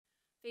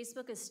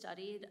Facebook has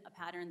studied a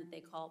pattern that they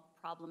call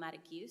problematic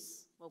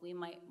use, what we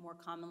might more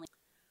commonly.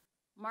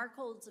 Mark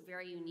holds a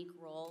very unique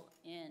role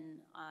in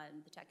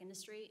the tech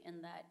industry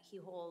in that he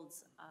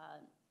holds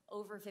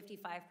over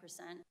 55%.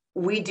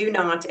 We do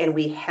not, and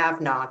we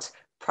have not,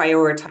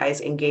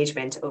 prioritized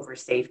engagement over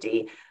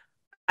safety.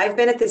 I've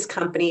been at this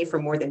company for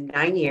more than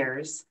 9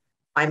 years.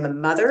 I'm a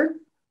mother.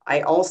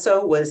 I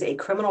also was a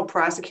criminal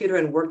prosecutor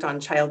and worked on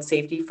child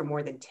safety for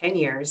more than 10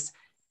 years.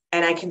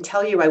 And I can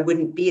tell you I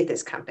wouldn't be at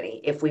this company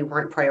if we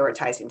weren't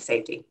prioritizing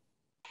safety.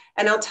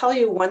 And I'll tell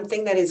you one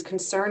thing that is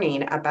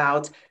concerning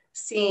about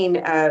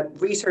seeing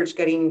research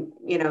getting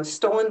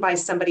stolen by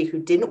somebody who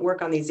didn't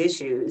work on these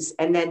issues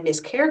and then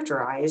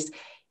mischaracterized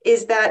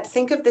is that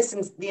think of this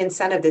the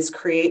incentive this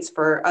creates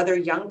for other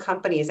young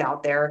companies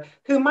out there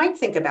who might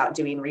think about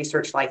doing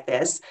research like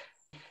this.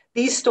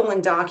 These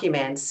stolen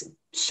documents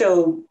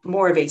show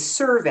more of a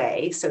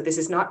survey, so this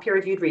is not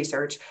peer-reviewed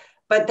research,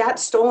 but that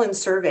stolen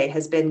survey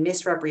has been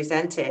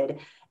misrepresented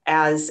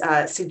as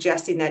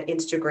suggesting that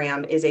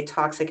Instagram is a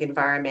toxic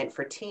environment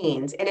for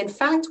teens. And in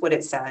fact, what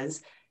it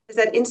says is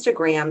that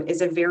Instagram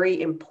is a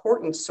very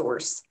important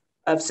source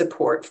of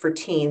support for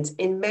teens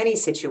in many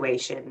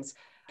situations.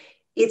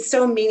 It's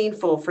so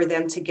meaningful for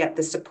them to get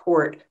the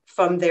support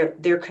from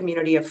their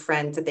community of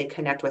friends that they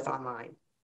connect with online.